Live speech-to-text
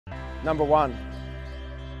number one.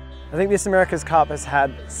 I think this America's Cup has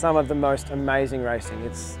had some of the most amazing racing.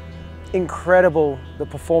 It's incredible the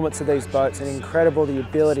performance of these boats and incredible the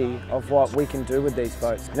ability of what we can do with these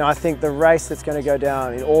boats. Now, I think the race that's going to go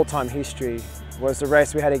down in all-time history was the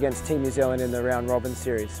race we had against Team New Zealand in the round robin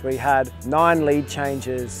series. We had 9 lead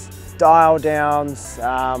changes, dial downs,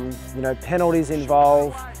 penalties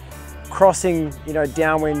involved, crossing,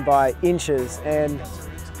 downwind by inches, and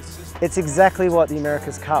it's exactly what the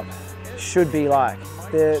America's Cup should be like.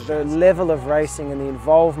 The level of racing and the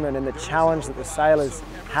involvement and the challenge that the sailors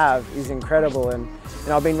have is incredible. And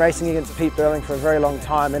I've been racing against Pete Burling for a very long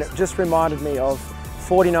time, and it just reminded me of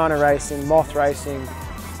 49er racing, moth racing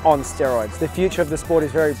on steroids. The future of the sport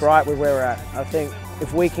is very bright with where we're at. I think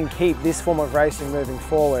if we can keep this form of racing moving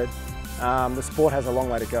forward, the sport has a long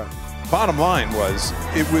way to go. Bottom line was,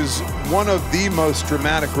 it was one of the most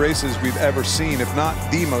dramatic races we've ever seen, if not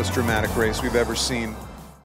the most dramatic race we've ever seen.